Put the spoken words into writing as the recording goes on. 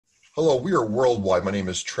Hello, we are worldwide. My name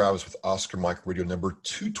is Travis with Oscar Mike Radio number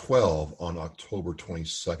 212 on October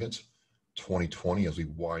 22nd, 2020, as we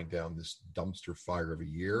wind down this dumpster fire of a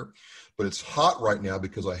year. But it's hot right now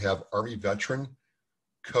because I have Army veteran,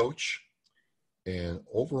 coach, and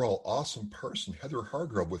overall awesome person, Heather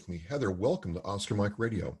Hargrove, with me. Heather, welcome to Oscar Mike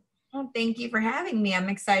Radio. Well, thank you for having me. I'm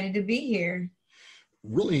excited to be here.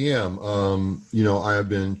 Really am. I have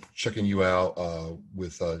been checking you out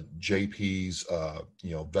with JP's,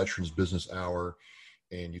 Veterans Business Hour,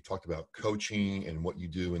 and you talked about coaching and what you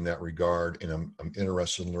do in that regard. And I'm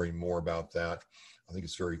interested in learning more about that. I think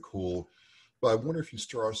it's very cool. But I wonder if you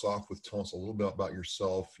start us off with telling us a little bit about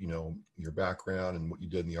yourself, your background and what you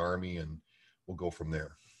did in the Army, and we'll go from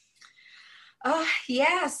there.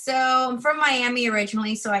 So I'm from Miami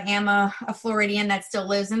originally, so I am a Floridian that still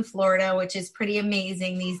lives in Florida, which is pretty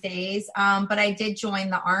amazing these days. But I did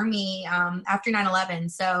join the Army after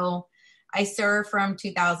 9/11. So I served from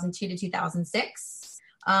 2002 to 2006,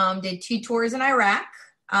 did 2 tours in Iraq.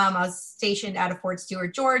 I was stationed out of Fort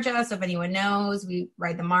Stewart, Georgia. So if anyone knows, we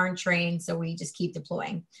ride the Marne train, so we just keep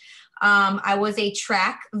deploying. I was a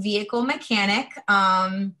track vehicle mechanic,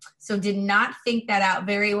 so did not think that out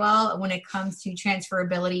very well when it comes to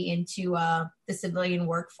transferability into the civilian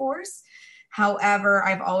workforce. However,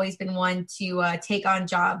 I've always been one to take on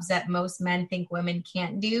jobs that most men think women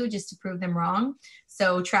can't do just to prove them wrong.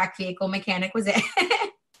 So track vehicle mechanic was it.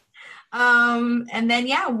 And then,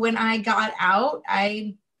 when I got out,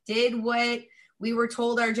 I did what we were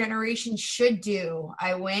told our generation should do.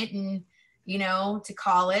 I went and to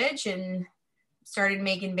college and started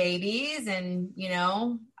making babies and,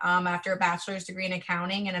 after a bachelor's degree in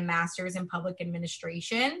accounting and a master's in public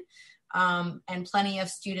administration, and plenty of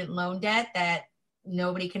student loan debt that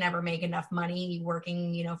nobody can ever make enough money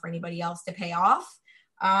working, for anybody else to pay off.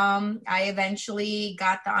 I eventually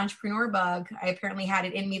got the entrepreneur bug. I apparently had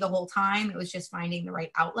it in me the whole time. It was just finding the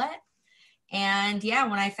right outlet. And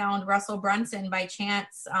when I found Russell Brunson by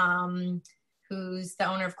chance, who's the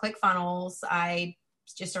owner of ClickFunnels, I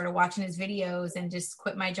just started watching his videos and just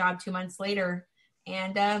quit my job 2 months later.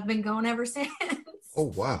 And I've been going ever since.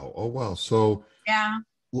 Oh, wow. So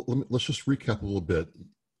let's just recap a little bit.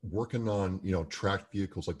 Working on, tracked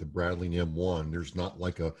vehicles like the Bradley and M1, there's not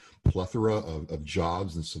like a plethora of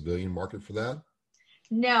jobs in the civilian market for that?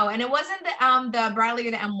 No, and it wasn't the Bradley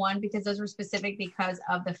or the M1 because those were specific because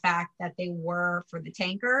of the fact that they were for the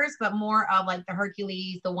tankers, but more of like the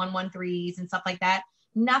Hercules, the 113s and stuff like that.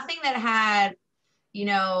 Nothing that had,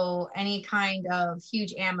 any kind of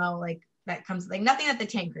huge ammo like that comes, like nothing that the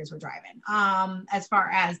tankers were driving as far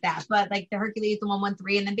as that. But like the Hercules, the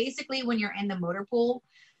 113, and then basically when you're in the motor pool,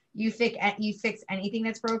 you fix anything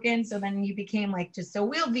that's broken. So then you became like just a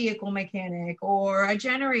wheel vehicle mechanic or a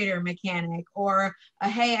generator mechanic or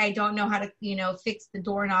hey, I don't know how to, fix the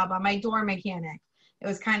doorknob on my door mechanic. It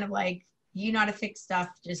was kind of like, you know how to fix stuff,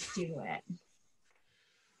 just do it.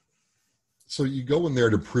 So you go in there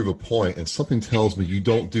to prove a point, and something tells me you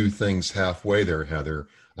don't do things halfway there, Heather.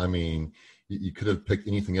 I mean, you could have picked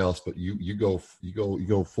anything else, but you go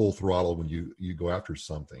full throttle when you go after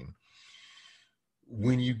something.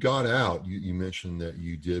 When you got out, you mentioned that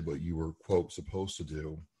you did what you were, quote, supposed to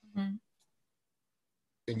do. Mm-hmm.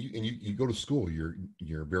 And you go to school.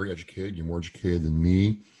 You're very educated. You're more educated than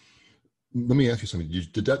me. Let me ask you something.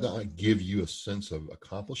 Did that not give you a sense of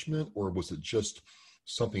accomplishment, or was it just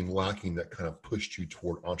something lacking that kind of pushed you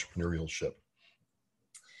toward entrepreneurship?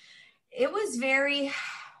 It was very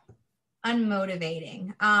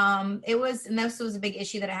unmotivating. And this was a big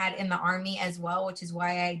issue that I had in the Army as well, which is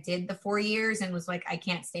why I did the 4 years and was like, I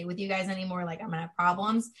can't stay with you guys anymore. Like I'm gonna have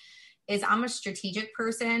problems. Is I'm a strategic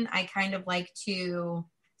person. I kind of like to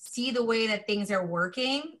see the way that things are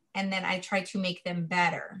working, and then I try to make them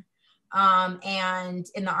better. And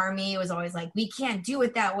in the Army, it was always like, we can't do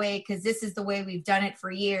it that way because this is the way we've done it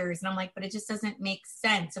for years. And I'm like, but it just doesn't make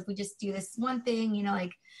sense if we just do this one thing,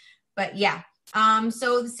 but yeah.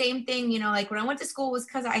 So the same thing, like when I went to school was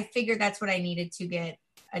because I figured that's what I needed to get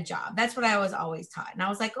a job. That's what I was always taught. And I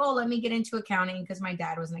was like, oh, let me get into accounting because my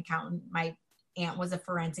dad was an accountant. My aunt was a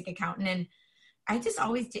forensic accountant. And I just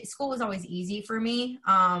always did. School was always easy for me.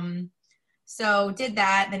 So did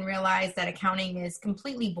that, then realized that accounting is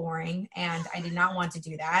completely boring and I did not want to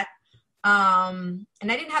do that. And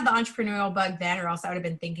I didn't have the entrepreneurial bug then, or else I would have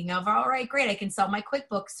been thinking of, all right, great, I can sell my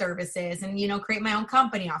QuickBooks services and, create my own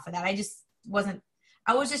company off of that.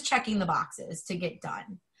 I was just checking the boxes to get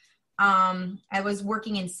done. I was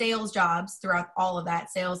working in sales jobs throughout all of that,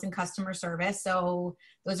 sales and customer service. So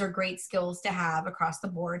those are great skills to have across the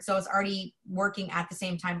board. So I was already working at the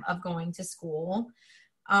same time of going to school.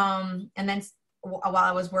 And then while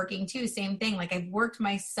I was working too, same thing. Like I've worked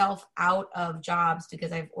myself out of jobs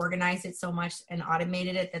because I've organized it so much and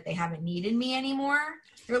automated it that they haven't needed me anymore.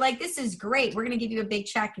 They're like, this is great. We're going to give you a big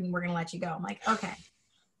check and we're going to let you go. I'm like, okay.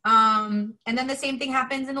 And then the same thing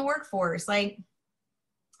happens in the workforce. Like,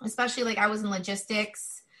 especially like I was in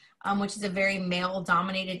logistics, which is a very male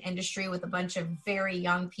dominated industry with a bunch of very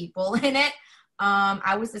young people in it.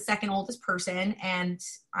 I was the second oldest person and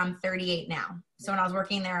I'm 38 now. So when I was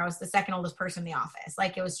working there, I was the second oldest person in the office.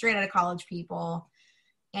 Like it was straight out of college people.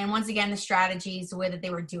 And once again, the strategies, the way that they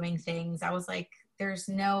were doing things, I was like, there's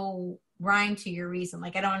no rhyme to your reason.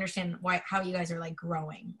 Like, I don't understand how you guys are like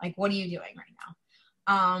growing. Like, what are you doing right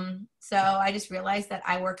now? So I just realized that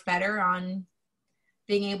I work better on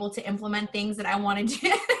being able to implement things that I want to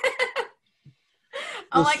do.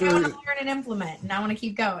 I want to learn and implement, and I want to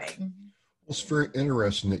keep going. It's very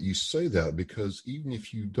interesting that you say that, because even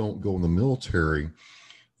if you don't go in the military,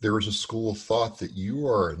 there is a school of thought that you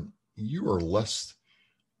are less,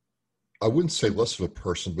 I wouldn't say less of a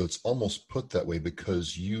person, but it's almost put that way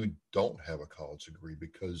because you don't have a college degree,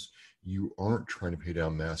 because you aren't trying to pay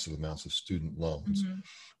down massive amounts of student loans,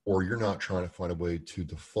 or you're not trying to find a way to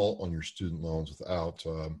default on your student loans without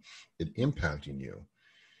it impacting you.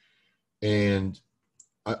 And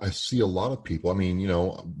I see a lot of people, I mean, you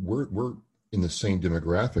know, we're in the same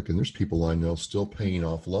demographic, and there's people I know still paying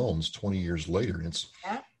off loans 20 years later, and it's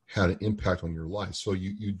had an impact on your life. So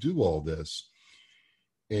you do all this,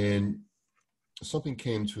 and something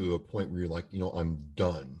came to a point where you're like, you know, I'm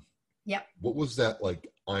done. Yep. What was that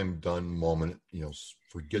like I'm done moment? You know,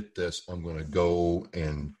 forget this, I'm going to go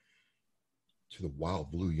and to the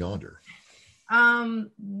wild blue yonder.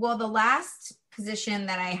 Well, the last position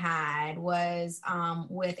that I had was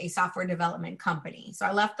with a software development company. So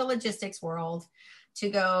I left the logistics world to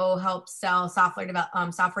go help sell software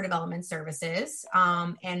development services.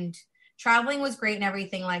 And traveling was great and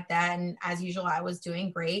everything like that. And as usual, I was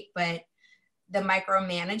doing great, but the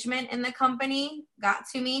micromanagement in the company got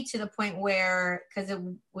to me to the point where, because it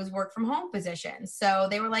was work from home position. So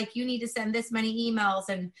they were like, you need to send this many emails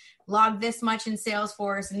and log this much in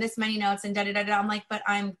Salesforce and this many notes and da-da-da-da. I'm like, but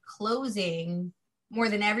I'm closing more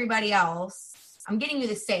than everybody else. I'm getting you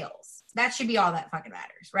the sales. That should be all that fucking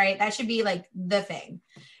matters, right? That should be like the thing.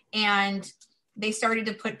 And they started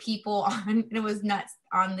to put people on, and it was nuts,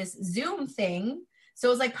 on this Zoom thing. So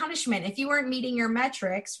it was like punishment. If you weren't meeting your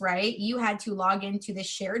metrics, right, you had to log into this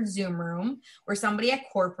shared Zoom room where somebody at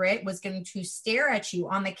corporate was going to stare at you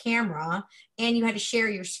on the camera, and you had to share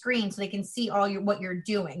your screen so they can see what you're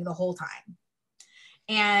doing the whole time.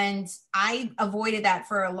 And I avoided that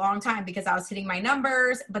for a long time because I was hitting my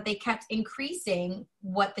numbers, but they kept increasing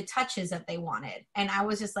what the touches that they wanted. And I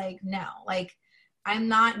was just like, no, like, I'm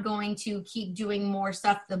not going to keep doing more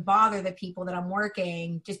stuff to bother the people that I'm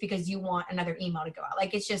working just because you want another email to go out.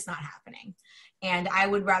 Like, it's just not happening. And I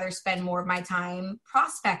would rather spend more of my time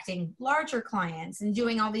prospecting larger clients and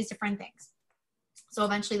doing all these different things. So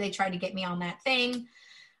eventually they tried to get me on that thing.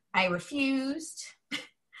 I refused.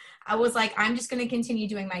 I was like, I'm just going to continue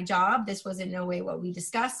doing my job. This was in no way what we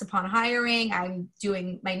discussed upon hiring. I'm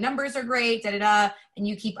doing, my numbers are great, da-da-da. And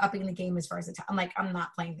you keep upping the game as far as the time. I'm like, I'm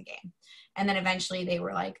not playing the game. And then eventually they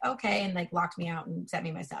were like, okay. And like locked me out and sent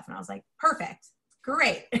me my stuff. And I was like, perfect.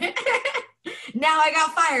 Great. Now I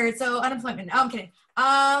got fired. So unemployment. No, I'm kidding.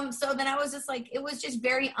 So then I was just like, it was just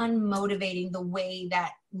very unmotivating the way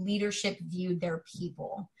that leadership viewed their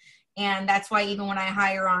people. And that's why even when I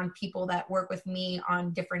hire on people that work with me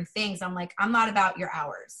on different things, I'm like, I'm not about your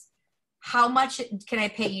hours. How much can I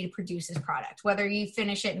pay you to produce this product? Whether you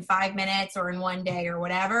finish it in 5 minutes or in 1 day or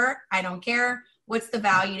whatever, I don't care. What's the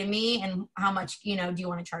value to me, and how much, do you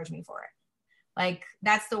want to charge me for it? Like,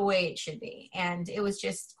 that's the way it should be. And it was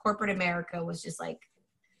just, corporate America was just like,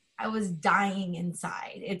 I was dying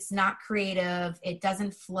inside. It's not creative. It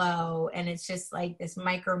doesn't flow. And it's just like this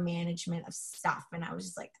micromanagement of stuff. And I was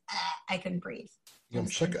just like, I couldn't breathe. I'm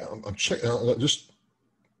checking out,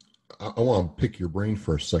 I want to pick your brain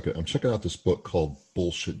for a second. I'm checking out this book called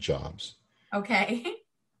Bullshit Jobs. Okay.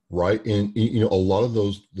 Right. And, a lot of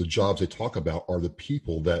the jobs they talk about are the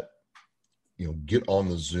people that, get on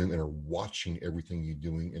the Zoom and are watching everything you're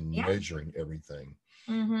doing and measuring everything.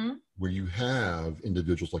 Mm-hmm. Where you have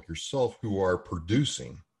individuals like yourself who are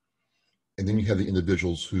producing, and then you have the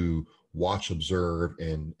individuals who watch, observe,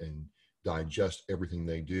 and digest everything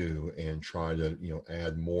they do and try to,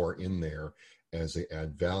 add more in there as they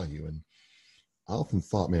add value. And I often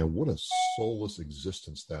thought, man, what a soulless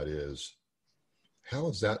existence that is. How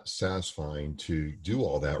is that satisfying to do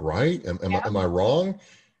all that, right? Am I wrong?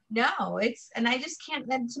 No, and I just can't,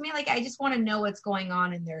 to me, like, I just want to know what's going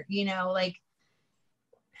on in there, like,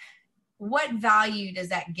 what value does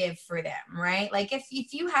that give for them, right? Like if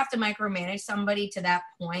you have to micromanage somebody to that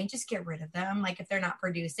point, just get rid of them. Like if they're not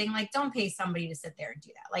producing, like don't pay somebody to sit there and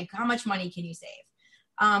do that. Like how much money can you save?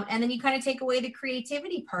 And then you kind of take away the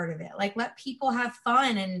creativity part of it. Like let people have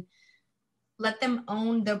fun and let them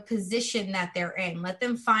own the position that they're in. Let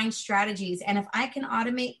them find strategies. And if I can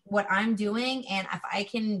automate what I'm doing, and if I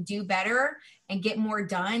can do better and get more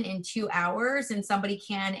done in 2 hours and somebody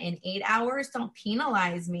can in 8 hours, don't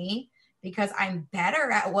penalize me because I'm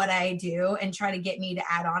better at what I do and try to get me to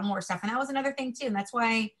add on more stuff. And that was another thing too. And that's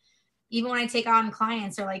why even when I take on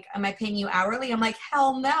clients, they're like, am I paying you hourly? I'm like,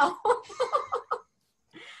 hell no.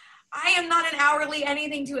 I am not an hourly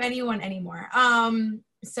anything to anyone anymore.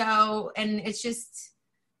 So, and it's just,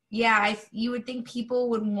 yeah, you would think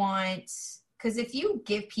people would want, because if you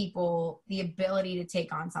give people the ability to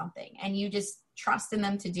take on something and you just trust in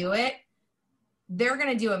them to do it, they're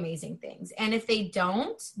going to do amazing things. And if they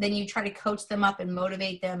don't, then you try to coach them up and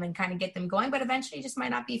motivate them and kind of get them going, but eventually it just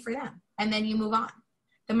might not be for them. And then you move on.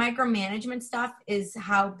 The micromanagement stuff is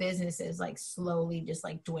how businesses like slowly just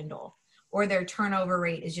like dwindle, or their turnover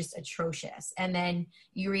rate is just atrocious. And then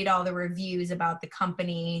you read all the reviews about the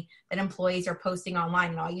company that employees are posting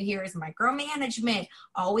online and all you hear is micromanagement,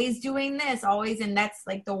 always doing this, always. And that's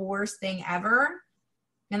like the worst thing ever.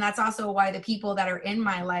 And that's also why the people that are in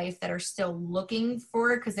my life that are still looking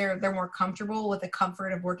for it, because they're more comfortable with the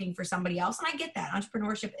comfort of working for somebody else. And I get that.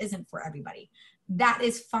 Entrepreneurship isn't for everybody. That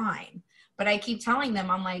is fine. But I keep telling them,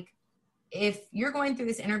 I'm like, if you're going through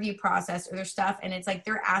this interview process or their stuff and it's like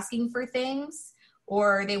they're asking for things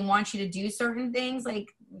or they want you to do certain things, like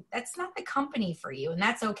that's not the company for you. And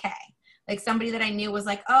that's okay. Like somebody that I knew was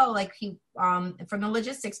like, oh, like he, from the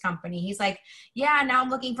logistics company, he's like, yeah, now I'm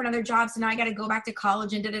looking for another job. So now I got to go back to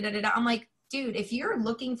college and da-da-da-da-da. I'm like, dude, if you're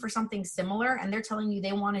looking for something similar and they're telling you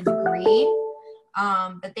they want a degree,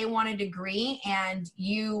 that they want a degree and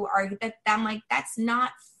you are that, I'm like, that's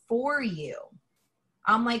not for you.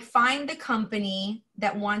 I'm like, find the company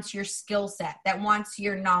that wants your skill set, that wants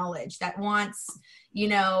your knowledge, that wants, you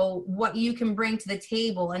know, what you can bring to the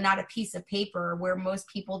table and not a piece of paper where most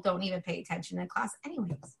people don't even pay attention in class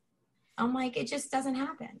anyways. I'm like, it just doesn't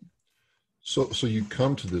happen. So you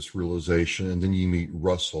come to this realization and then you meet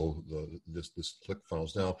Russell, this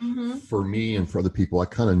ClickFunnels. Now, for me and for other people, I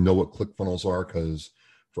kind of know what ClickFunnels are because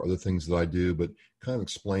for other things that I do, but kind of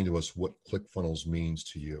explain to us what ClickFunnels means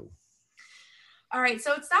to you. All right.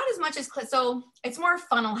 So it's not as much as so it's more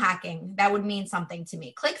funnel hacking. That would mean something to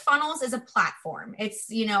me. ClickFunnels is a platform. It's,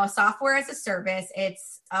 you know, a software as a service.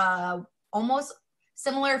 It's almost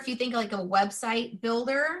similar. If you think like a website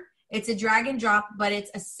builder, it's a drag and drop, but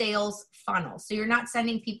it's a sales funnel. So you're not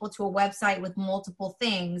sending people to a website with multiple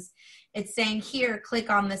things. It's saying here, click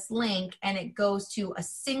on this link and it goes to a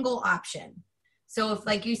single option. So if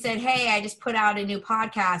like you said, hey, I just put out a new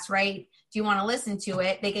podcast, right? Do you want to listen to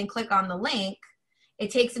it? They can click on the link. It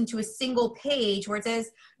takes them to a single page where it says,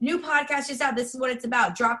 new podcast just out. This is what it's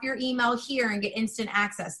about. Drop your email here and get instant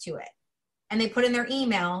access to it. And they put in their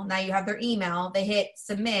email. Now you have their email. They hit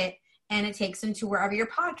submit and it takes them to wherever your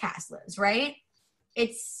podcast lives, right?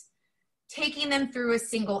 It's taking them through a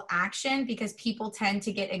single action because people tend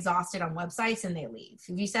to get exhausted on websites and they leave.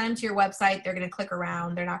 If you send them to your website, they're going to click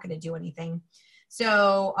around. They're not going to do anything.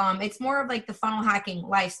 So it's more of like the funnel hacking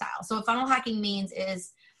lifestyle. So what funnel hacking means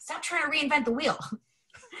is stop trying to reinvent the wheel.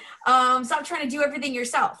 Stop trying to do everything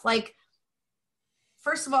yourself. Like,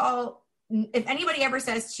 first of all, if anybody ever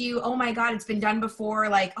says to you, oh my God, it's been done before,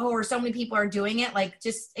 like, oh, or so many people are doing it, like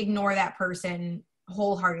just ignore that person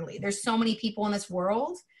wholeheartedly. There's so many people in this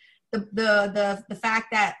world. The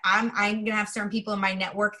fact that I'm going to have certain people in my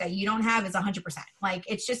network that you don't have is 100%. Like,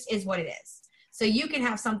 it's just is what it is. So you can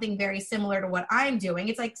have something very similar to what I'm doing.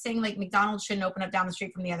 It's like saying like McDonald's shouldn't open up down the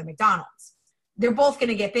street from the other McDonald's. They're both going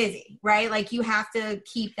to get busy, right? Like you have to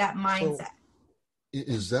keep that mindset. So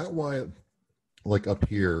is that why, like up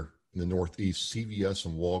here in the Northeast, CVS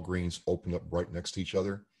and Walgreens open up right next to each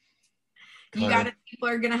other? People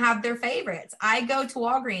are going to have their favorites. I go to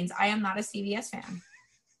Walgreens. I am not a CVS fan.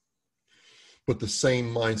 But the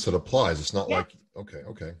same mindset applies. It's not like,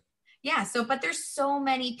 okay. Yeah. So, but there's so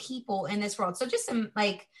many people in this world. So just some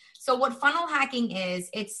so what funnel hacking is,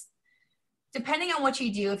 it's depending on what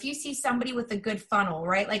you do. If you see somebody with a good funnel,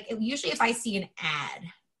 right? Like usually if I see an ad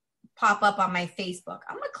pop up on my Facebook,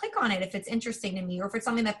 I'm going to click on it if it's interesting to me or if it's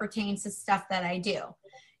something that pertains to stuff that I do.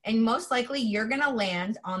 And most likely you're going to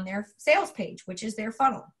land on their sales page, which is their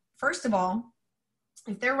funnel. First of all,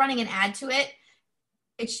 if they're running an ad to it,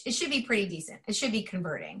 it should be pretty decent. It should be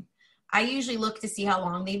converting. I usually look to see how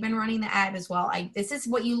long they've been running the ad as well. This is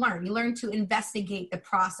what you learn. You learn to investigate the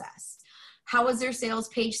process. How is their sales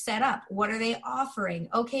page set up? What are they offering?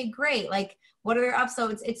 Okay, great. Like, what are their up? So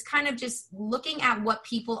it's kind of just looking at what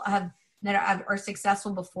people have that are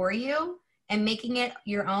successful before you and making it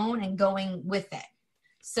your own and going with it.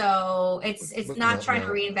 So it's not trying to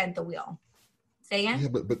reinvent the wheel. Say again? Yeah,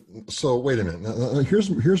 but so wait a minute. Now,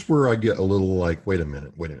 here's where I get a little like, wait a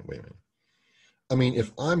minute. I mean,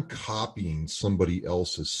 if I'm copying somebody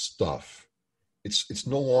else's stuff, it's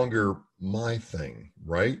no longer my thing,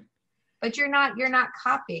 right? But you're not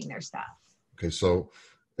copying their stuff. Okay, so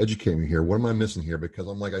educate me here. What am I missing here? Because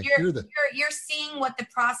I'm like, hear that you're seeing what the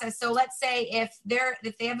process. So let's say if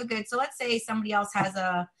they have a good. So let's say somebody else has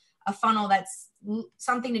a funnel that's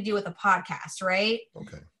something to do with a podcast, right?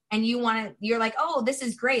 Okay. And you're like, oh, this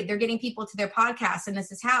is great. They're getting people to their podcast, and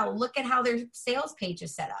this is how. Look at how their sales page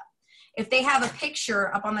is set up. If they have a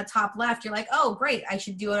picture up on the top left, you're like, oh, great. I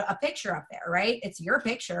should do a picture up there, right? It's your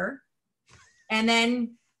picture. And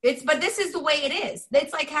then but this is the way it is.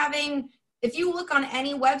 It's like if you look on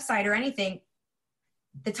any website or anything,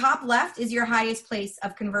 the top left is your highest place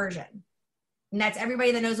of conversion. And that's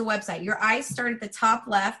everybody that knows a website. Your eyes start at the top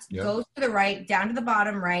left, goes to the right, down to the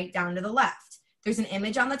bottom right, down to the left. There's an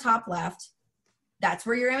image on the top left. That's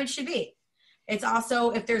where your image should be. It's also,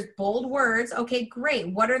 if there's bold words, okay, great.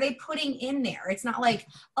 What are they putting in there? It's not like,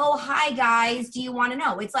 oh, hi guys, do you want to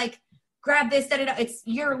know? It's like, grab this,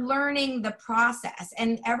 you're learning the process,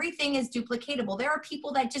 and everything is duplicatable. There are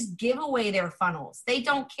people that just give away their funnels. They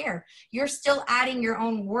don't care. You're still adding your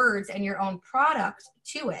own words and your own product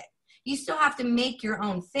to it. You still have to make your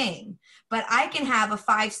own thing. But I can have a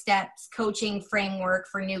 5 steps coaching framework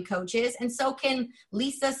for new coaches, and so can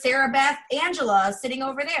Lisa, Sarah Beth, Angela sitting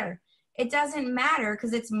over there. It doesn't matter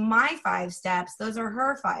because it's my 5 steps. Those are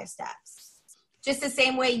her 5 steps. Just the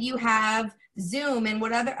same way you have Zoom and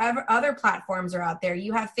what other platforms are out there.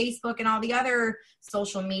 You have Facebook and all the other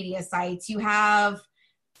social media sites. You have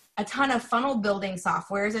a ton of funnel building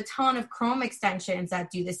softwares, a ton of Chrome extensions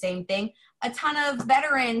that do the same thing, a ton of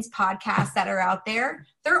veterans podcasts that are out there.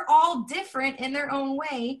 They're all different in their own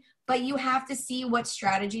way, but you have to see what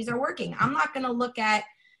strategies are working. I'm not going to look at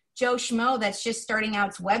Joe Schmo that's just starting out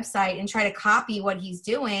his website and try to copy what he's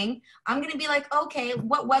doing. I'm going to be like, okay,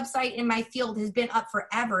 what website in my field has been up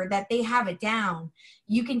forever that they have it down?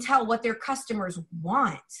 You can tell what their customers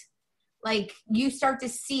want. Like, you start to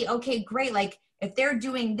see, okay, great. Like, if they're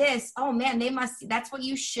doing this, oh man, that's what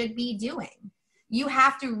you should be doing. You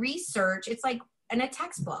have to research. It's like in a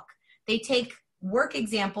textbook. They take work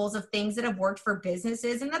examples of things that have worked for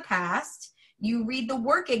businesses in the past. You read the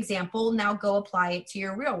work example, now go apply it to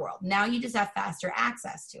your real world. Now you just have faster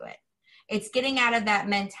access to it. It's getting out of that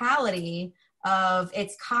mentality of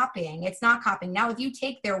it's copying. It's not copying. Now, if you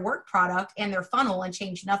take their work product and their funnel and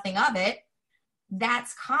change nothing of it,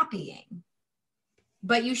 that's copying.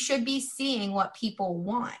 But you should be seeing what people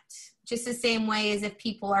want. Just the same way as if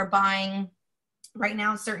people are buying right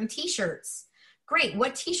now certain t-shirts. Great.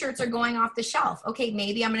 What t-shirts are going off the shelf? Okay,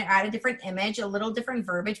 maybe I'm going to add a different image, a little different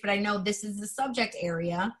verbiage, but I know this is the subject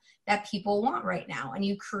area that people want right now. And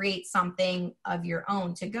you create something of your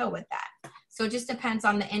own to go with that. So it just depends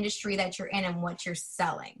on the industry that you're in and what you're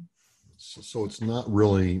selling. So it's not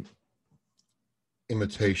really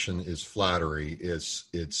imitation is flattery. It's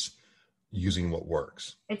using what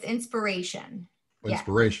works. It's inspiration.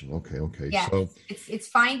 Inspiration. Yeah. Okay. Yeah. So it's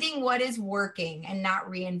finding what is working and not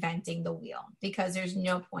reinventing the wheel, because there's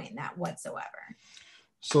no point in that whatsoever.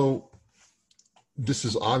 So this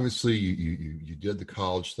is obviously you did the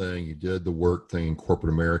college thing, you did the work thing in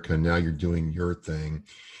corporate America, and now you're doing your thing.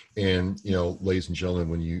 And ladies and gentlemen,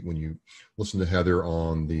 when you listen to Heather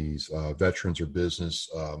on these veterans or business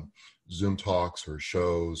Zoom talks or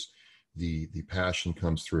shows, the passion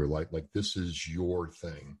comes through. Like this is your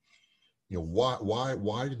thing.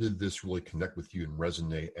 Why did this really connect with you and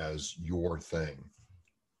resonate as your thing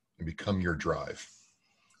and become your drive?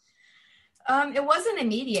 It wasn't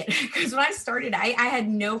immediate, because when I started, I had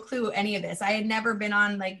no clue any of this. I had never been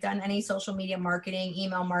done any social media marketing,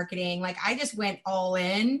 email marketing. I just went all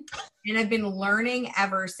in, and I've been learning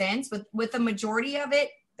ever since. With the majority of it,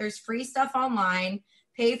 there's free stuff online.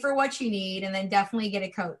 Pay for what you need, and then definitely get a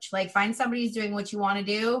coach. Find somebody who's doing what you want to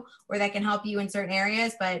do, or that can help you in certain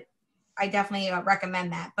areas. But I definitely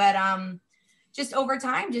recommend that. But just over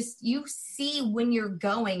time, just you see when you're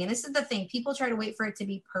going. And this is the thing. People try to wait for it to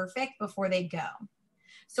be perfect before they go.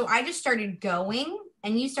 So I just started going,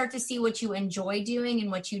 and you start to see what you enjoy doing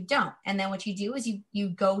and what you don't. And then what you do is you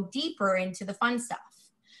go deeper into the fun stuff.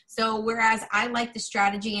 So whereas I like the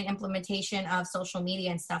strategy and implementation of social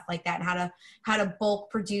media and stuff like that, and how to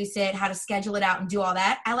bulk produce it, how to schedule it out and do all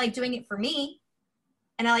that, I like doing it for me.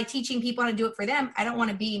 and I like teaching people how to do it for them. I don't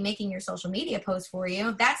want to be making your social media posts for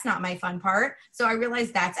you. That's not my fun part. So I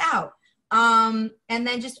realized that's out. And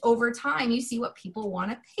then just over time, you see what people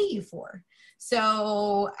want to pay you for.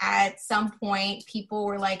 So at some point, people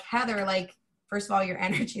were like, Heather, like, first of all, your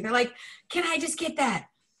energy. They're like, can I just get that?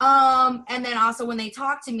 And then also when they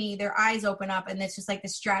talk to me, their eyes open up, and it's just like the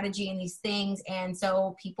strategy and these things. And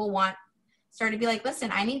so people started to be like,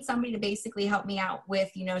 listen, I need somebody to basically help me out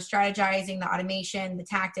with, strategizing, the automation, the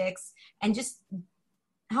tactics, and just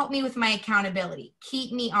help me with my accountability.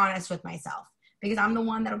 Keep me honest with myself, because I'm the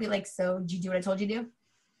one that'll be like, so did you do what I told you to do?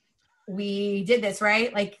 We did this,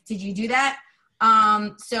 right? Like, did you do that?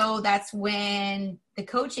 So that's when the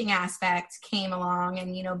coaching aspect came along,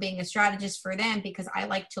 and, being a strategist for them, because I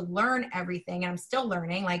like to learn everything, and I'm still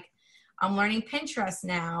learning. Like, I'm learning Pinterest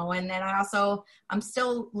now. And then I'm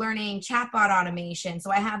still learning chatbot automation.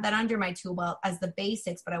 So I have that under my tool belt as the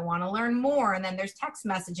basics, but I want to learn more. And then there's text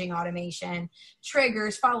messaging automation,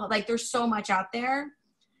 triggers, follow, like there's so much out there.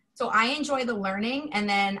 So I enjoy the learning. And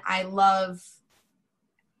then I love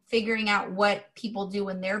figuring out what people do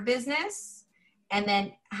in their business, and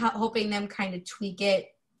then hoping them kind of tweak it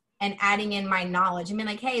and adding in my knowledge. I mean,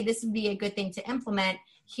 like, hey, this would be a good thing to implement.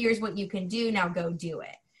 Here's what you can do. Now go do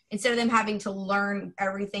it. Instead of them having to learn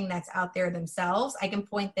everything that's out there themselves, I can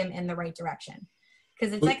point them in the right direction,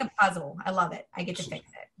 because it's like a puzzle. I love it. I get to fix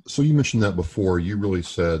it. So you mentioned that before. You really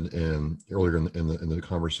said earlier in the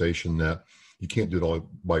conversation that you can't do it all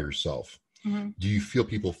by yourself. Mm-hmm. Do you feel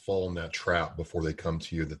people fall in that trap before they come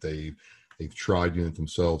to you, that they've tried doing it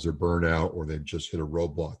themselves, they're burned out, or they've just hit a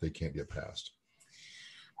roadblock they can't get past?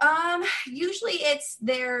 Usually it's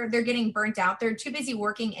they're getting burnt out. They're too busy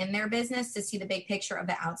working in their business to see the big picture of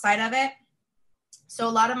the outside of it. So a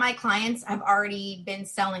lot of my clients have already been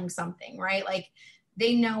selling something, right? Like,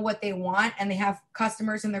 they know what they want, and they have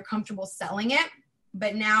customers, and they're comfortable selling it,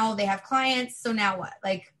 but now they have clients. So now what?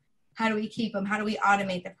 Like, how do we keep them? How do we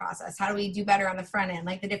automate the process? How do we do better on the front end?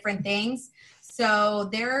 Like, the different things. So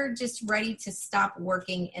they're just ready to stop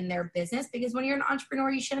working in their business, because when you're an entrepreneur,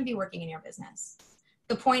 you shouldn't be working in your business.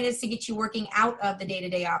 The point is to get you working out of the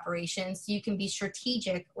day-to-day operations so you can be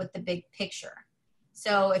strategic with the big picture.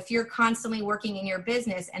 So if you're constantly working in your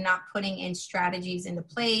business and not putting in strategies into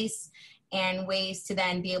place and ways to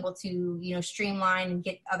then be able to, streamline and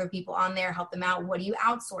get other people on there, help them out, what do you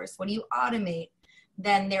outsource? What do you automate?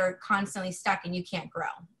 Then they're constantly stuck and you can't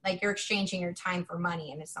grow. Like, you're exchanging your time for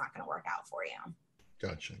money, and it's not going to work out for you.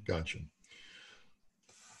 Gotcha.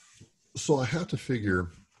 So I have to figure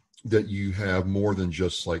that you have more than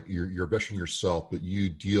just like you're a veteran yourself, but you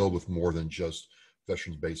deal with more than just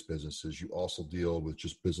veterans-based businesses. You also deal with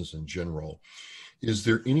just business in general. Is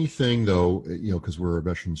there anything, though, because we're a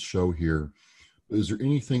veterans show here, is there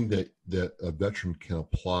anything that a veteran can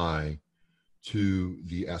apply to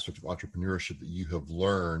the aspect of entrepreneurship that you have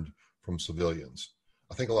learned from civilians?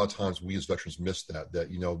 I think a lot of times we as veterans miss that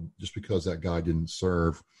just because that guy didn't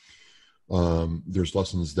serve, there's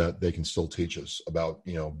lessons that they can still teach us about,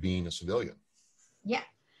 being a civilian. Yeah.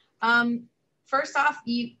 First off,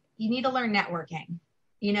 you need to learn networking.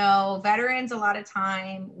 Veterans, a lot of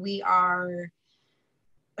time we are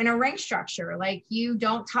in a rank structure. Like, you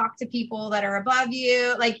don't talk to people that are above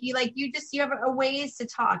you. You have a ways to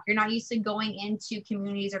talk. You're not used to going into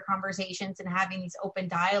communities or conversations and having these open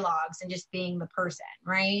dialogues and just being the person,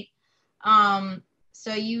 right?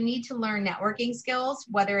 So you need to learn networking skills,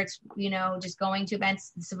 whether it's, just going to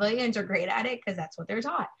events. Civilians are great at it because that's what they're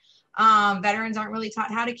taught. Veterans aren't really taught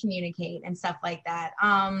how to communicate and stuff like that.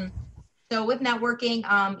 So with networking,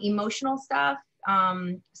 emotional stuff.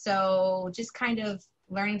 So just kind of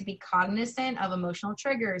learning to be cognizant of emotional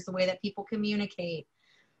triggers, the way that people communicate,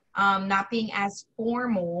 not being as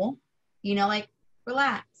formal,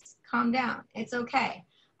 relax, calm down. It's okay.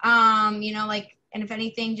 And if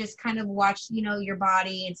anything, just kind of watch, your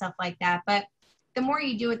body and stuff like that. But the more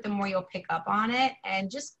you do it, the more you'll pick up on it,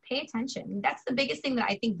 and just pay attention. That's the biggest thing that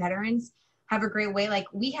I think veterans have a great way. Like,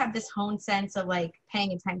 we have this honed sense of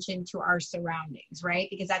paying attention to our surroundings, right?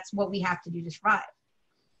 Because that's what we have to do to survive.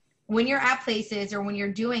 When you're at places or when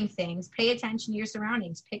you're doing things, pay attention to your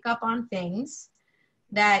surroundings, pick up on things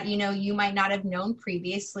that, you might not have known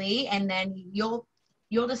previously. And then you'll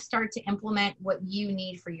just start to implement what you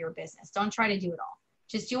need for your business. Don't try to do it all.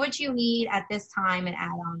 Just do what you need at this time and add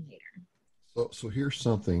on later. So here's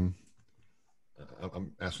something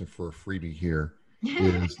I'm asking for a freebie here.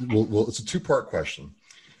 Well, it's a two-part question.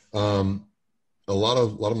 A lot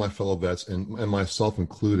of my fellow vets and myself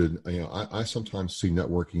included, I sometimes see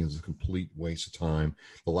networking as a complete waste of time.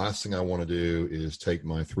 The last thing I want to do is take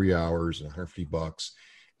my 3 hours and $150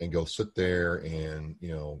 and go sit there and,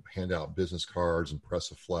 hand out business cards and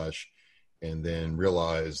press a flesh, and then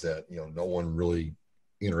realize that, no one really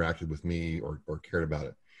interacted with me or cared about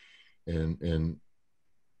it. And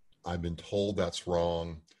I've been told that's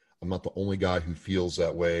wrong. I'm not the only guy who feels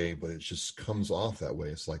that way, but it just comes off that way.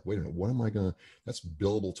 It's like, wait a minute, what am I going to, that's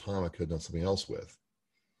billable time I could have done something else with.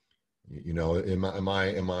 Am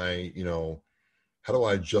I, how do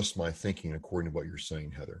I adjust my thinking according to what you're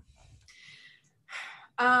saying, Heather?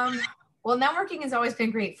 Well, networking has always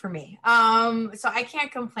been great for me. So I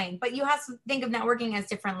can't complain, but you have to think of networking as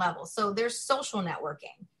different levels. So there's social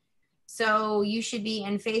networking. So you should be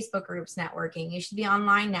in Facebook groups networking. You should be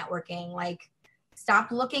online networking. Like,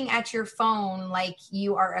 stop looking at your phone like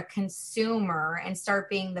you are a consumer and start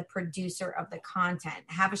being the producer of the content.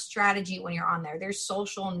 Have a strategy when you're on there. There's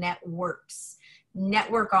social networks.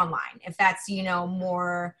 Network online, if that's,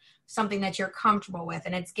 more something that you're comfortable with,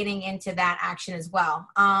 and it's getting into that action as well.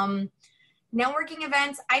 Networking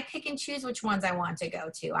events, I pick and choose which ones I want to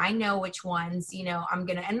go to. I know which ones, I'm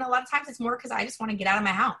going to, and a lot of times it's more because I just want to get out of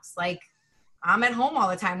my house. Like, I'm at home all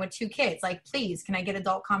the time with 2 kids. Like, please, can I get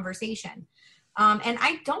adult conversation? And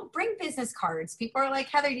I don't bring business cards. People are like,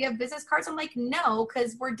 Heather, do you have business cards? I'm like, no,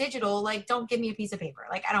 because we're digital. Like, don't give me a piece of paper.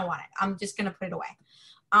 Like, I don't want it. I'm just going to put it away.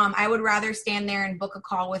 I would rather stand there and book a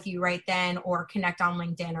call with you right then, or connect on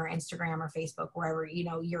LinkedIn or Instagram or Facebook, wherever,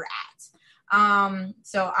 you're at.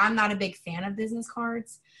 So I'm not a big fan of business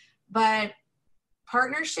cards, but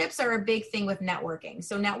partnerships are a big thing with networking.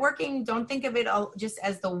 So networking, don't think of it just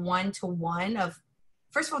as the one-to-one of,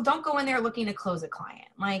 first of all, don't go in there looking to close a client.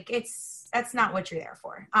 Like, that's not what you're there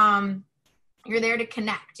for. You're there to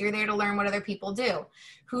connect. You're there to learn what other people do.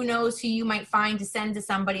 Who knows who you might find to send to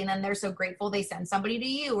somebody, and then they're so grateful they send somebody to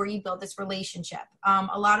you, or you build this relationship.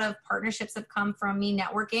 A lot of partnerships have come from me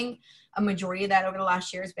networking. A majority of that over the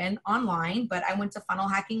last year has been online, but I went to Funnel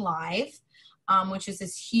Hacking Live, which is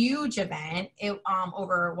this huge event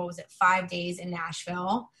over, 5 days in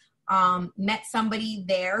Nashville. Met somebody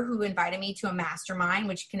there who invited me to a mastermind,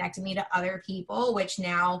 which connected me to other people, which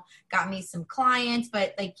now got me some clients.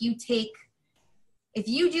 But like, if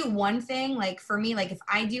you do one thing, like for me, like if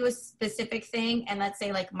I do a specific thing, and let's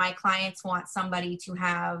say like my clients want somebody to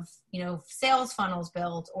have, sales funnels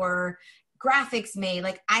built or graphics made,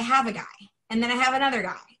 like I have a guy, and then I have another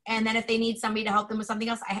guy. And then if they need somebody to help them with something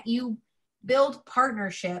else, you build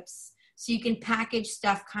partnerships so you can package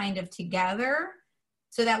stuff kind of together.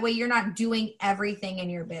 So that way you're not doing everything in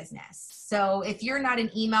your business. So if you're not an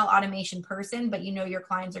email automation person, but your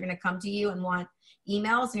clients are going to come to you and want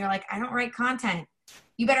emails, and you're like, I don't write content,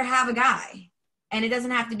 you better have a guy. And it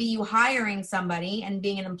doesn't have to be you hiring somebody and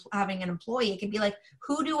having an employee. It could be like,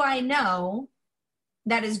 who do I know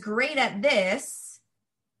that is great at this?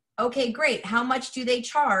 Okay, great. How much do they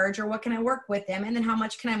charge, or what can I work with them? And then how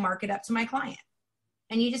much can I mark it up to my client?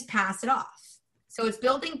 And you just pass it off. So it's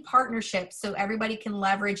building partnerships so everybody can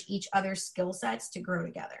leverage each other's skill sets to grow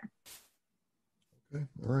together. Okay.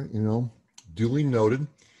 All right. Duly noted.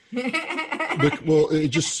 But, well, it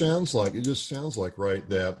just sounds like, right,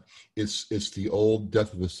 that it's the old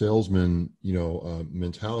death of a salesman,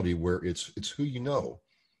 mentality, where it's who you know.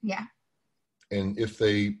 Yeah. And if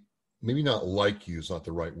they maybe not like you is not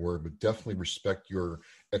the right word, but definitely respect your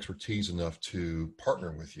expertise enough to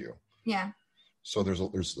partner with you. Yeah. So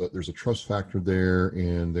there's a trust factor there,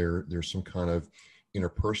 and there's some kind of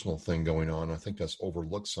interpersonal thing going on. I think that's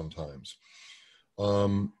overlooked sometimes.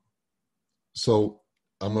 So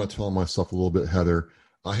I'm going to tell myself a little bit, Heather.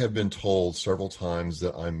 I have been told several times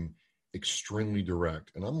that I'm extremely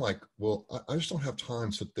direct, and I'm like, well, I just don't have time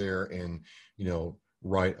to sit there and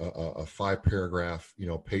write a 5-paragraph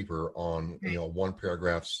paper on 1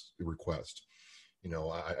 paragraph's request.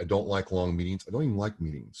 I don't like long meetings. I don't even like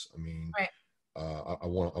meetings. I mean, right. I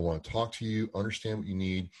want to talk to you, understand what you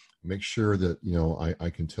need, make sure that I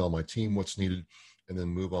can tell my team what's needed, and then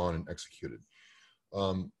move on and execute it.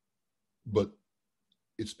 But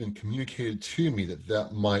it's been communicated to me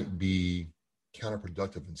that might be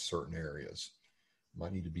counterproductive in certain areas.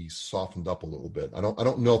 Might need to be softened up a little bit. I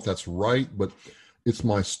don't know if that's right, but it's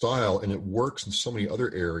my style, and it works in so many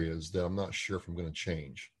other areas that I'm not sure if I'm going to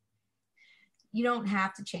change. You don't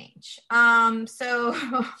have to change.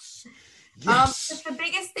 Yes. The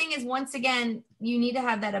biggest thing is, once again, you need to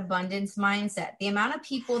have that abundance mindset. The amount of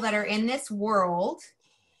people that are in this world,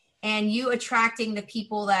 and you attracting the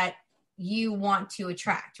people that you want to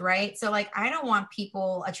attract, right? So like, I don't want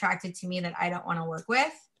people attracted to me that I don't want to work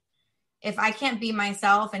with. If I can't be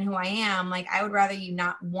myself and who I am, like, I would rather you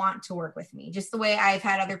not want to work with me. Just the way I've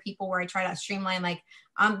had other people where I try to streamline, like,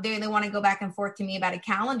 they want to go back and forth to me about a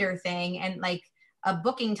calendar thing. And like, a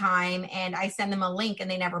booking time and I send them a link and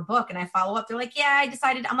they never book and I follow up, they're like, yeah, I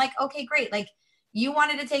decided. I'm like, okay, great. Like, you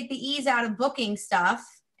wanted to take the ease out of booking stuff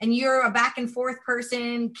and you're a back and forth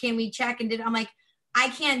person. Can we check? I'm like, I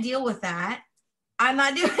can't deal with that. I'm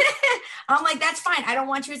not doing it. I'm like, that's fine. I don't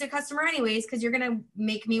want you as a customer anyways, because you're going to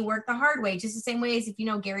make me work the hard way. Just the same way as if you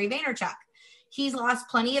know Gary Vaynerchuk. He's lost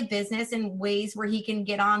plenty of business in ways where he can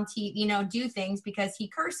get on TV, do things because he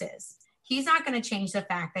curses. He's not going to change the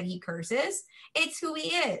fact that he curses. It's who he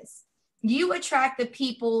is. You attract the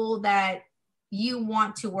people that you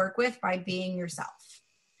want to work with by being yourself.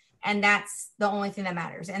 And that's the only thing that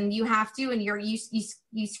matters. And you have to, and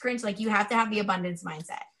you scrunch, like you have to have the abundance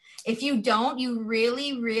mindset. If you don't, you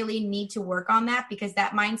really, really need to work on that, because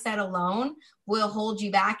that mindset alone will hold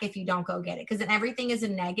you back if you don't go get it. Because then everything is a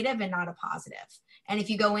negative and not a positive. And if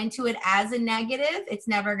you go into it as a negative, it's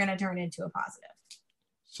never going to turn into a positive.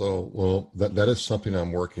 So, well, that is something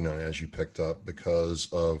I'm working on, as you picked up, because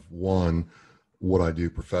of one, what I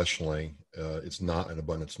do professionally. It's not an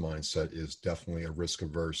abundance mindset. It's definitely a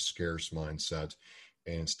risk-averse, scarce mindset,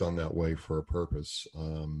 and it's done that way for a purpose.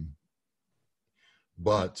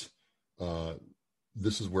 But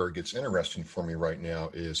this is where it gets interesting for me right now.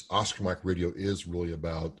 Is Oscar Mike Radio is really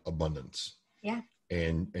about abundance. Yeah.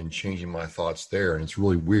 And changing my thoughts there, and it's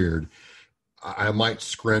really weird. I might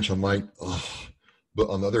scrunch. But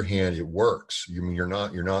on the other hand, it works.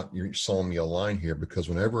 You're selling me a line here, because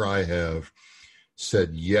whenever I have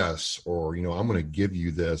said yes, or, I'm going to give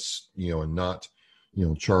you this, and not,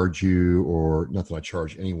 charge you, or not that I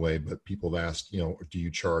charge anyway, but people have asked, do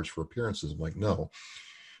you charge for appearances? I'm like, no.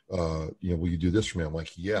 Will you do this for me? I'm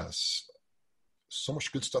like, yes. So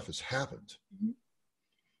much good stuff has happened. Mm-hmm.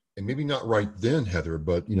 And maybe not right then, Heather,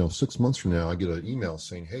 but 6 months from now, I get an email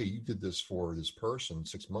saying, hey, you did this for this person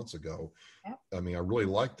 6 months ago. Yep. I mean, I really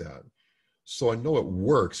like that. So I know it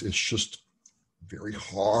works. It's just very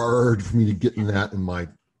hard for me to get in that in my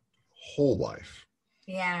whole life.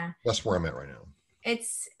 Yeah. That's where I'm at right now.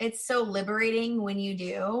 It's so liberating when you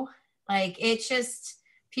do. Like, it's just,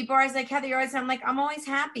 people are always like, Heather, you're always, I'm like, I'm always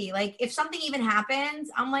happy. Like, if something even happens,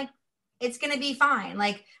 I'm like, it's going to be fine.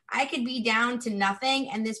 Like, I could be down to nothing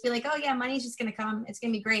and just be like, oh yeah, money's just going to come. It's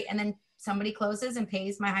going to be great. And then somebody closes and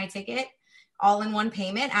pays my high ticket all in one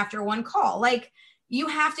payment after one call. Like, you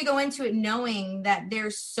have to go into it knowing that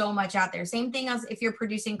there's so much out there. Same thing as if you're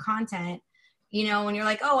producing content, when you're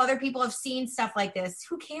like, oh, other people have seen stuff like this.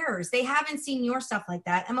 Who cares? They haven't seen your stuff like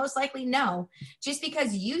that. And most likely, no. Just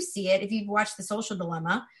because you see it, if you've watched The Social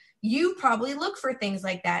Dilemma, you probably look for things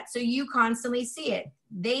like that. So you constantly see it.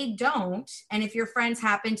 They don't. And if your friends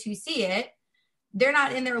happen to see it, they're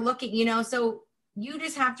not in there looking, so you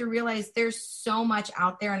just have to realize there's so much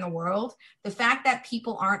out there in the world. The fact that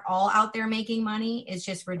people aren't all out there making money is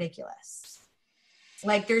just ridiculous.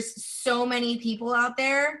 Like, there's so many people out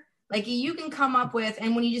there. Like, you can come up with,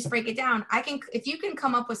 and when you just break it down, if you can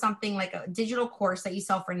come up with something like a digital course that you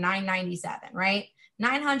sell for $997, right?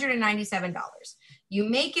 $997. You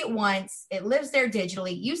make it once, it lives there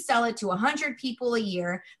digitally. You sell it to 100 people a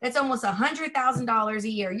year. That's almost $100,000 a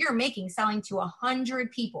year. You're selling to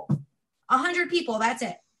 100 people. 100 people, that's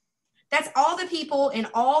it. That's all the people in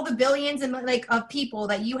all the billions and of people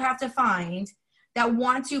that you have to find that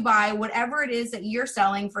want to buy whatever it is that you're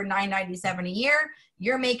selling for $997 a year.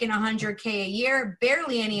 You're making $100K a year,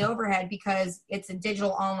 barely any overhead, because it's a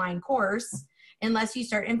digital online course, unless you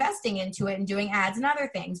start investing into it and doing ads and other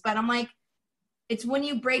things. But I'm like, it's when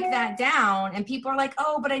you break that down and people are like,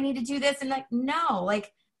 oh, but I need to do this. And like, no,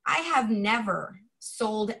 like, I have never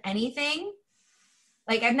sold anything.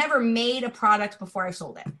 Like, I've never made a product before I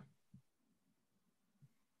sold it.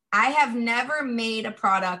 I have never made a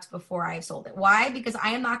product before I've sold it. Why? Because I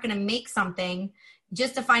am not going to make something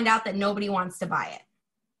just to find out that nobody wants to buy it.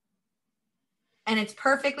 And it's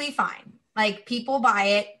perfectly fine. Like, people buy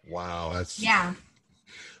it. Wow.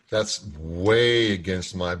 That's way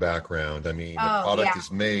against my background. I mean, the product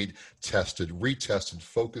is made, tested, retested,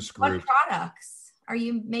 focus group. What products are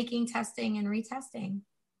you making, testing and retesting?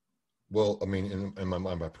 Well, I mean, in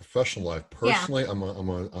my professional life, personally,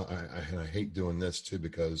 I hate doing this too,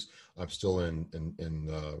 because I'm still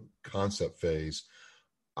in concept phase.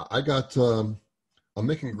 I'm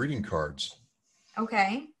making greeting cards.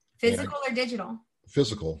 Okay. Physical or digital?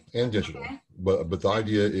 Physical and digital. Okay. But the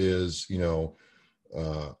idea is,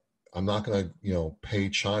 I'm not going to, pay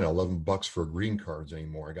China $11 for greeting cards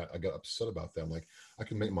anymore. I got upset about that. I'm like, I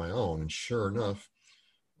can make my own. And sure enough,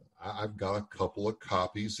 I've got a couple of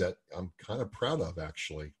copies that I'm kind of proud of,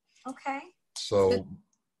 actually. Okay. So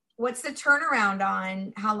what's the turnaround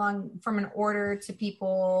on how long from an order to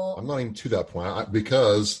people? I'm not even to that point,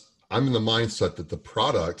 because I'm in the mindset that the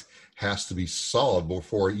product has to be solid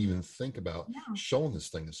before I even think about showing this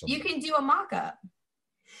thing to somebody. You can do a mock-up.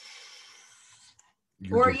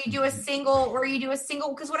 Or you do a single,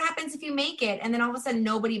 because what happens if you make it and then all of a sudden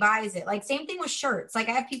nobody buys it? Like same thing with shirts. Like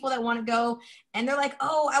I have people that want to go and they're like,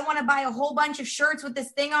 oh, I want to buy a whole bunch of shirts with this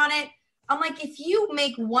thing on it. I'm like, if you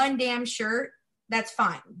make one damn shirt, that's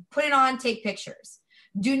fine. Put it on, take pictures.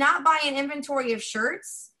 Do not buy an inventory of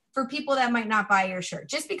shirts for people that might not buy your shirt.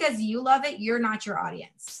 Just because you love it, you're not your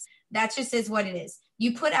audience. That just is what it is.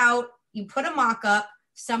 You put a mock-up,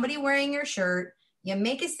 somebody wearing your shirt, you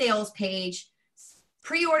make a sales page,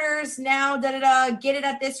 pre-orders now, get it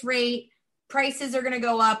at this rate, prices are going to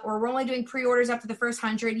go up, or we're only doing pre-orders up to the first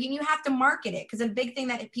 100. You have to market it, because a big thing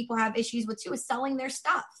that people have issues with too is selling their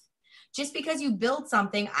stuff. Just because you build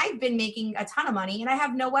something, I've been making a ton of money and I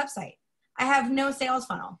have no website. I have no sales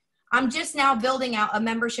funnel. I'm just now building out a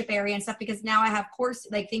membership area and stuff, because now I have course,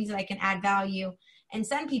 like things that I can add value and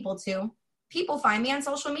send people to. People find me on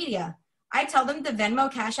social media. I tell them to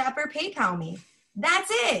Venmo, Cash App, or PayPal me. That's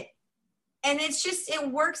it. And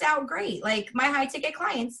it works out great. Like my high ticket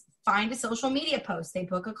clients find a social media post. They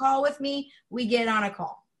book a call with me. We get on a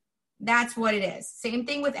call. That's what it is. Same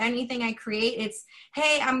thing with anything I create. It's,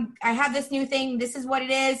 hey, I have this new thing. This is what it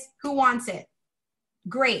is. Who wants it?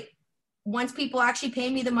 Great. Once people actually pay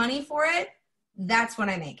me the money for it, that's when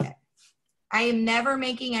I make it. I am never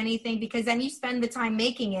making anything, because then you spend the time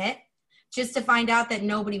making it just to find out that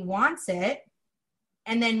nobody wants it.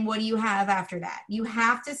 And then what do you have after that? You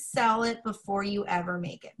have to sell it before you ever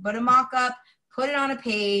make it. Put a mock-up, put it on a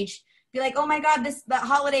page, be like, oh my God, the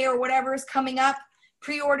holiday or whatever is coming up.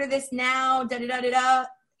 Pre-order this now, and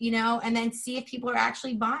then see if people are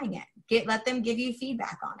actually buying it. Let them give you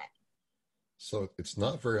feedback on it. So it's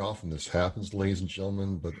not very often this happens, ladies and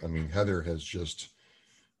gentlemen, but I mean, Heather has just,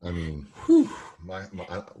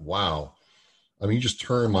 wow. I mean, you just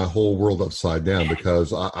turned my whole world upside down,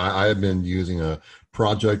 because I have been using a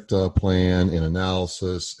project plan and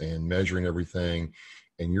analysis and measuring everything.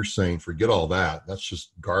 And you're saying, forget all that. That's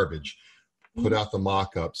just garbage. Put out the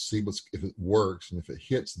mock-up, see if it works. And if it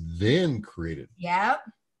hits, then create it. Yep.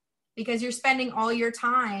 Because you're spending all your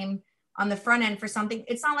time on the front end for something.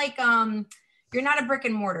 It's not like, you're not a brick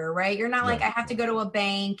and mortar, right? You're not like, I have to go to a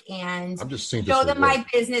bank and I'm just seeing show them my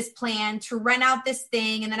business plan to rent out this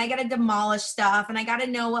thing. And then I got to demolish stuff. And I got to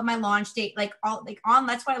know what my launch date, that's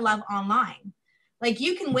why I love online. Like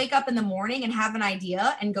you can wake up in the morning and have an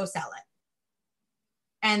idea and go sell it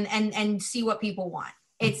and see what people want.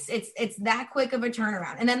 It's that quick of a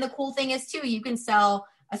turnaround. And then the cool thing is too, you can sell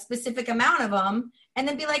a specific amount of them and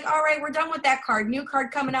then be like, all right, we're done with that card. New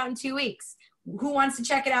card coming out in 2 weeks. Who wants to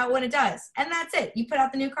check it out when it does? And that's it. You put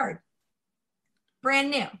out the new card.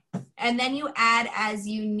 Brand new. And then you add as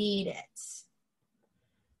you need it.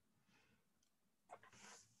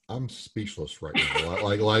 I'm speechless right now.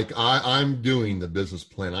 I'm doing the business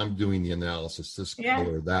plan. I'm doing the analysis, this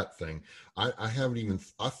color, that thing. I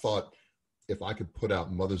thought if I could put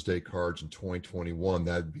out Mother's Day cards in 2021,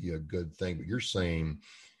 that'd be a good thing. But you're saying,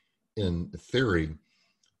 in theory,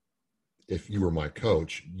 if you were my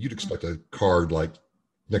coach, you'd expect a card like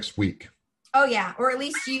next week. Oh yeah. Or at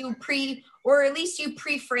least you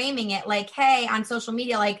pre-framing it like, hey, on social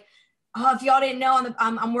media, like, oh, if y'all didn't know,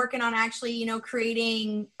 I'm working on actually,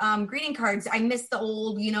 creating greeting cards. I missed the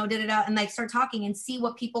old, and like start talking and see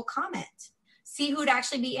what people comment. See who'd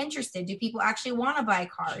actually be interested. Do people actually want to buy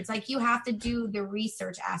cards? Like you have to do the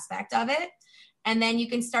research aspect of it. And then you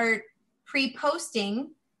can start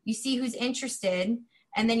pre-posting. You see who's interested.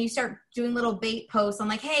 And then you start doing little bait posts on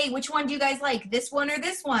like, hey, which one do you guys like? This one or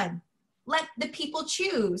this one? Let the people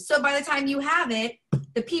choose. So by the time you have it,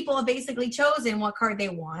 the people have basically chosen what card they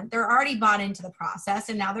want. They're already bought into the process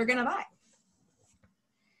and now they're going to buy.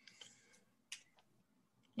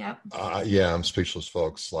 Yep. Yeah, I'm speechless,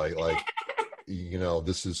 folks. Like,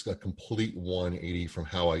 this is a complete 180 from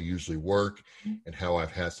how I usually work and how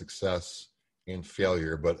I've had success and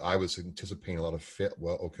failure. But I was anticipating a lot of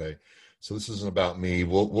well, okay. So this isn't about me. I'm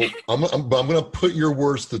going to put your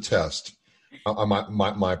words to the test.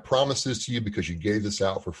 My promise is to you, because you gave this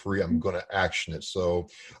out for free, I'm going to action it. So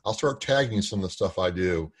I'll start tagging you some of the stuff I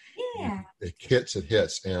do. Yeah. It hits.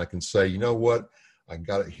 And I can say, you know what? I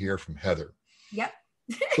got it here from Heather. Yep.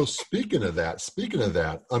 So speaking of that,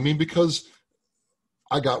 because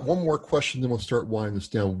I got one more question, then we'll start winding this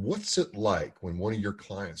down. What's it like when one of your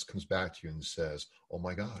clients comes back to you and says, oh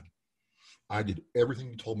my God, I did everything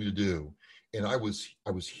you told me to do, and I was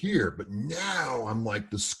here, but now I'm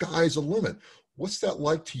like, the sky's the limit. What's that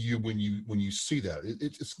like to you when you see that?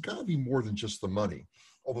 It's got to be more than just the money,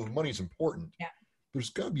 although the money is important. Yeah. There's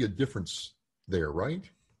got to be a difference there, right?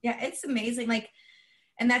 Yeah, it's amazing. Like,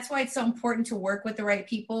 and that's why it's so important to work with the right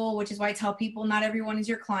people, which is why I tell people not everyone is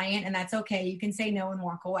your client, and that's okay. You can say no and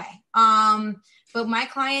walk away. But my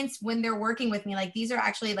clients, when they're working with me, like these are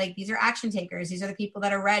action takers. These are the people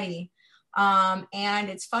that are ready. And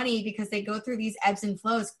it's funny because they go through these ebbs and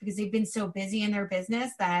flows because they've been so busy in their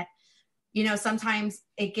business that, you know, sometimes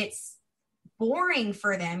it gets boring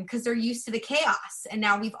for them because they're used to the chaos, and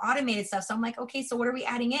now we've automated stuff. So I'm like, okay, so what are we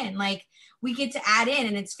adding in? Like, we get to add in,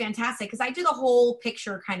 and it's fantastic because I do the whole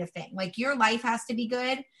picture kind of thing. Like, your life has to be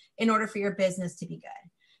good in order for your business to be good.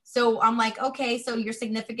 So I'm like, okay, so your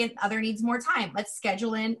significant other needs more time. Let's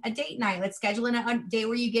schedule in a date night. Let's schedule in a day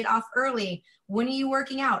where you get off early. When are you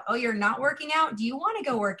working out? Oh, you're not working out? Do you want to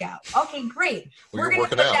go work out? Okay, great. Well, We're going to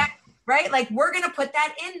put out. that, right? Like, we're going to put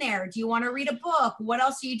that in there. Do you want to read a book? What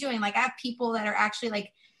else are you doing? Like, I have people that are actually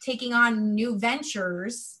like taking on new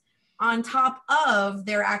ventures on top of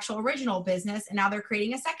their actual original business. And now they're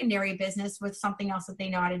creating a secondary business with something else that they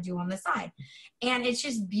know how to do on the side. And it's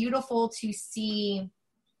just beautiful to see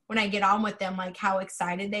when I get on with them, like how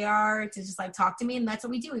excited they are to just like talk to me. And that's what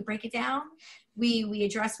we do. We break it down. We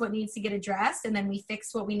address what needs to get addressed, and then we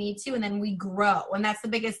fix what we need to, and then we grow. And that's the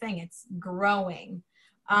biggest thing. It's growing.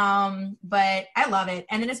 But I love it.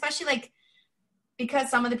 And then especially like, because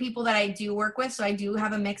some of the people that I do work with, so I do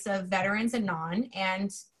have a mix of veterans and non,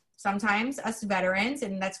 and sometimes us veterans,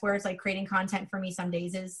 and that's where it's like creating content for me some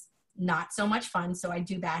days is not so much fun. So I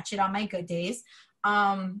do batch it on my good days.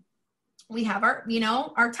 We have our, you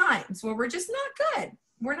know, our times where we're just not good.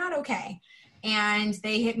 We're not okay. And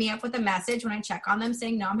they hit me up with a message when I check on them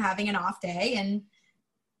saying, no, I'm having an off day. And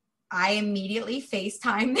I immediately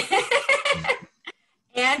FaceTime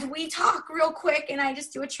and we talk real quick, and I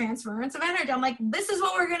just do a transference of energy. I'm like, this is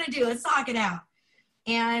what we're going to do. Let's talk it out.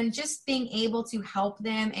 And just being able to help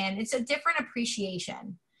them. And it's a different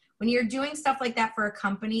appreciation. When you're doing stuff like that for a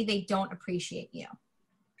company, they don't appreciate you.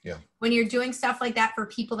 Yeah. When you're doing stuff like that for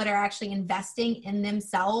people that are actually investing in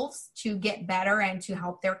themselves to get better and to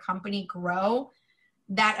help their company grow,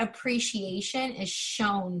 that appreciation is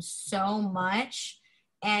shown so much.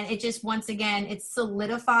 And it just, once again, it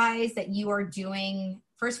solidifies that you are doing,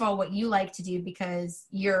 first of all, what you like to do because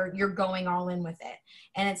you're going all in with it.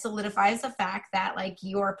 And it solidifies the fact that like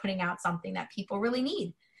you're putting out something that people really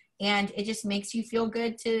need. And it just makes you feel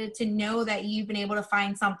good to know that you've been able to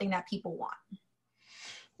find something that people want.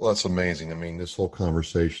 Well, that's amazing. I mean, this whole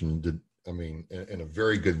conversation in a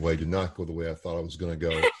very good way, did not go the way I thought it was going to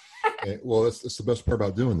go. Well, that's the best part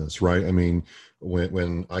about doing this, right? I mean,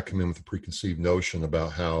 when I come in with a preconceived notion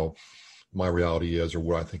about how my reality is, or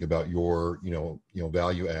what I think about your,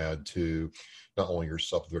 value add to not only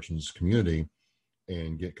yourself, but the veterans community,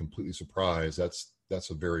 and get completely surprised, that's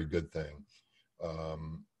a very good thing.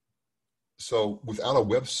 So without a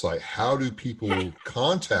website, how do people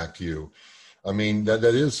contact you? I mean,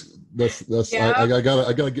 that's yeah. I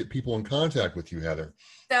gotta get people in contact with you, Heather.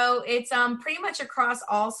 So it's pretty much across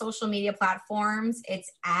all social media platforms.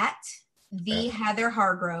 It's at Heather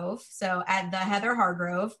Hargrove. So at the Heather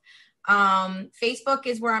Hargrove. Facebook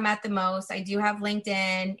is where I'm at the most. I do have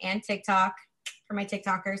LinkedIn and TikTok for my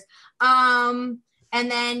TikTokers. And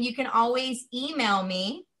then you can always email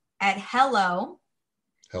me at hello.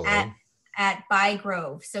 At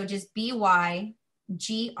Bygrove. So just BYGROVE.com.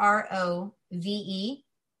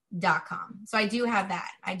 So I do have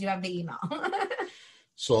that. I do have the email.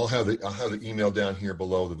 So I'll have the email down here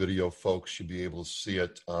below the video, folks. You'll be able to see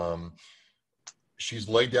it. She's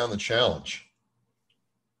laid down the challenge.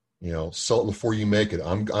 Sell it before you make it.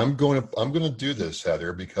 I'm going to do this,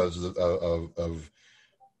 Heather, because of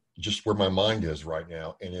just where my mind is right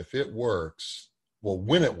now. And if it works, well,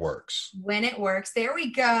 when it works, there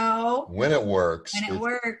we go. When it works,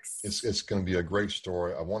 it's going to be a great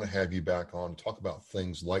story. I want to have you back on, talk about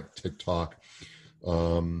things like TikTok,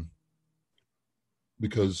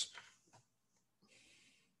 because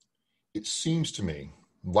it seems to me,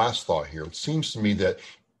 last thought here, it seems to me that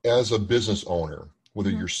as a business owner,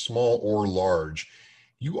 whether you're small or large,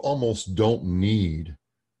 you almost don't need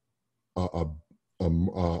an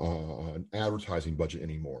advertising budget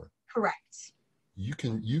anymore. Correct. You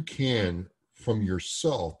can from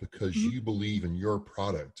yourself, because you believe in your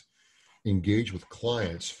product, engage with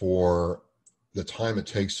clients for the time it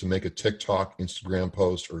takes to make a TikTok, Instagram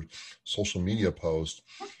post, or social media post,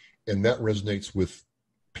 and that resonates with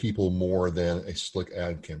people more than a slick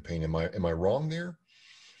ad campaign. Am I wrong there?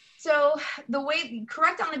 So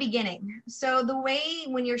correct on the beginning. So the way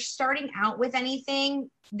when you're starting out with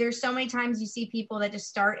anything, there's so many times you see people that just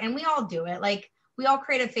start, and we all do it. Like, we all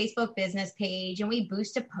create a Facebook business page and we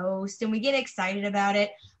boost a post and we get excited about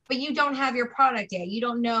it. but you don't have your product yet. You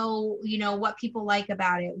don't know, what people like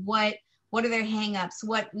about it. What are their hangups?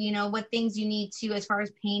 What things you need to, as far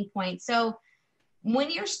as pain points. So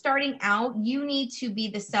when you're starting out, you need to be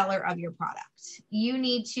the seller of your product. You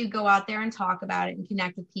need to go out there and talk about it and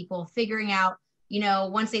connect with people, figuring out,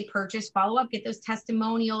 once they purchase, follow up, get those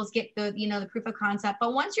testimonials, get the proof of concept.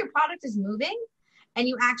 But once your product is moving and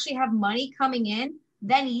you actually have money coming in,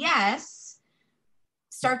 then yes,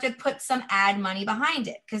 start to put some ad money behind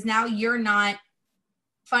it, because now you're not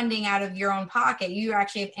funding out of your own pocket. You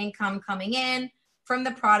actually have income coming in from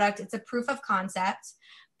the product. It's a proof of concept,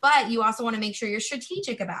 but you also want to make sure you're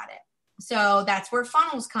strategic about it. So that's where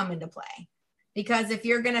funnels come into play, because if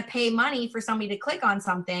you're going to pay money for somebody to click on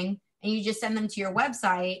something and you just send them to your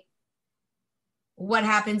website, what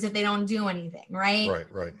happens if they don't do anything, right?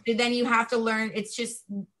 Right. Then you have to learn. It's just,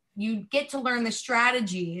 you get to learn the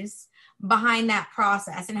strategies behind that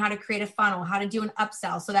process and how to create a funnel, how to do an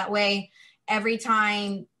upsell. So that way, every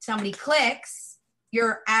time somebody clicks,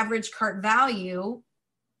 your average cart value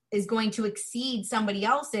is going to exceed somebody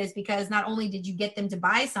else's, because not only did you get them to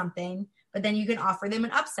buy something, but then you can offer them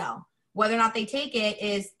an upsell. Whether or not they take it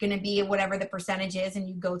is going to be whatever the percentage is, and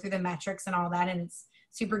you go through the metrics and all that, and it's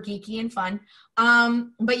super geeky and fun.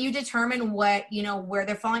 But you determine what, where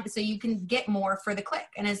they're falling, so you can get more for the click.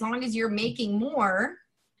 And as long as you're making more,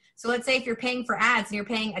 so let's say if you're paying for ads and you're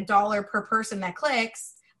paying $1 per person that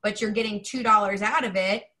clicks, but you're getting $2 out of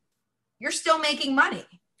it, you're still making money.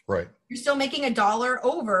 Right. You're still making $1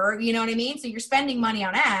 over, you know what I mean? So you're spending money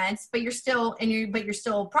on ads, but you're still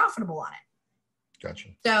profitable on it. Gotcha.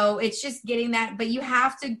 So it's just getting that, but you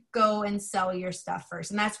have to go and sell your stuff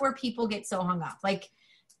first. And that's where people get so hung up. Like,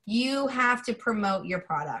 you have to promote your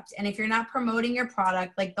product. And if you're not promoting your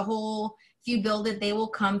product, like the whole, if you build it, they will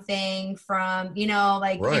come thing from,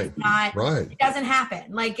 right. It's not, right. It doesn't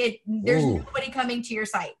happen. There's nobody coming to your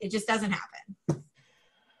site. It just doesn't happen.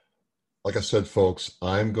 Like I said, folks,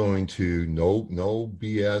 I'm going to no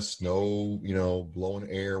BS, no, blowing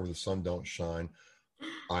air where the sun don't shine.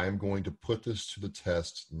 I'm going to put this to the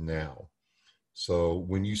test now. So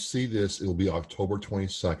when you see this, it'll be October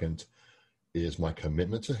 22nd. It is my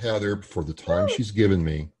commitment to Heather for the time she's given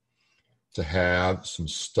me to have some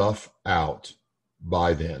stuff out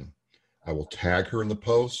by then. I will tag her in the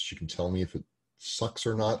post. She can tell me if it sucks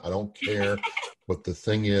or not. I don't care. But the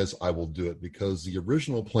thing is, I will do it, because the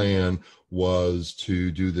original plan was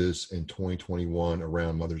to do this in 2021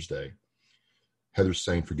 around Mother's Day. Heather's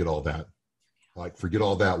saying, forget all that. Forget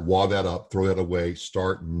all that, wad that up, throw that away,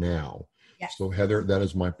 start now. Yes. So Heather, that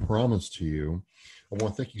is my promise to you. I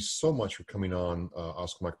want to thank you so much for coming on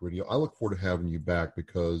Oscar Mike Radio. I look forward to having you back,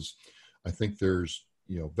 because I think there's,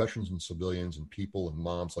 veterans and civilians and people and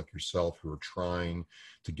moms like yourself who are trying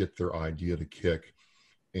to get their idea to kick,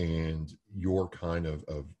 and your kind of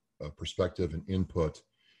perspective and input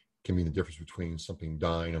can be the difference between something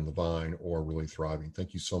dying on the vine or really thriving.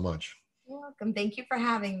 Thank you so much. You're welcome. Thank you for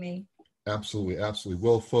having me. Absolutely. Absolutely.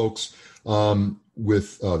 Well, folks,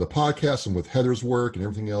 with the podcast and with Heather's work and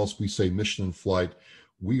everything else, we say mission in flight.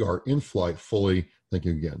 We are in flight fully. Thank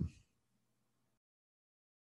you again.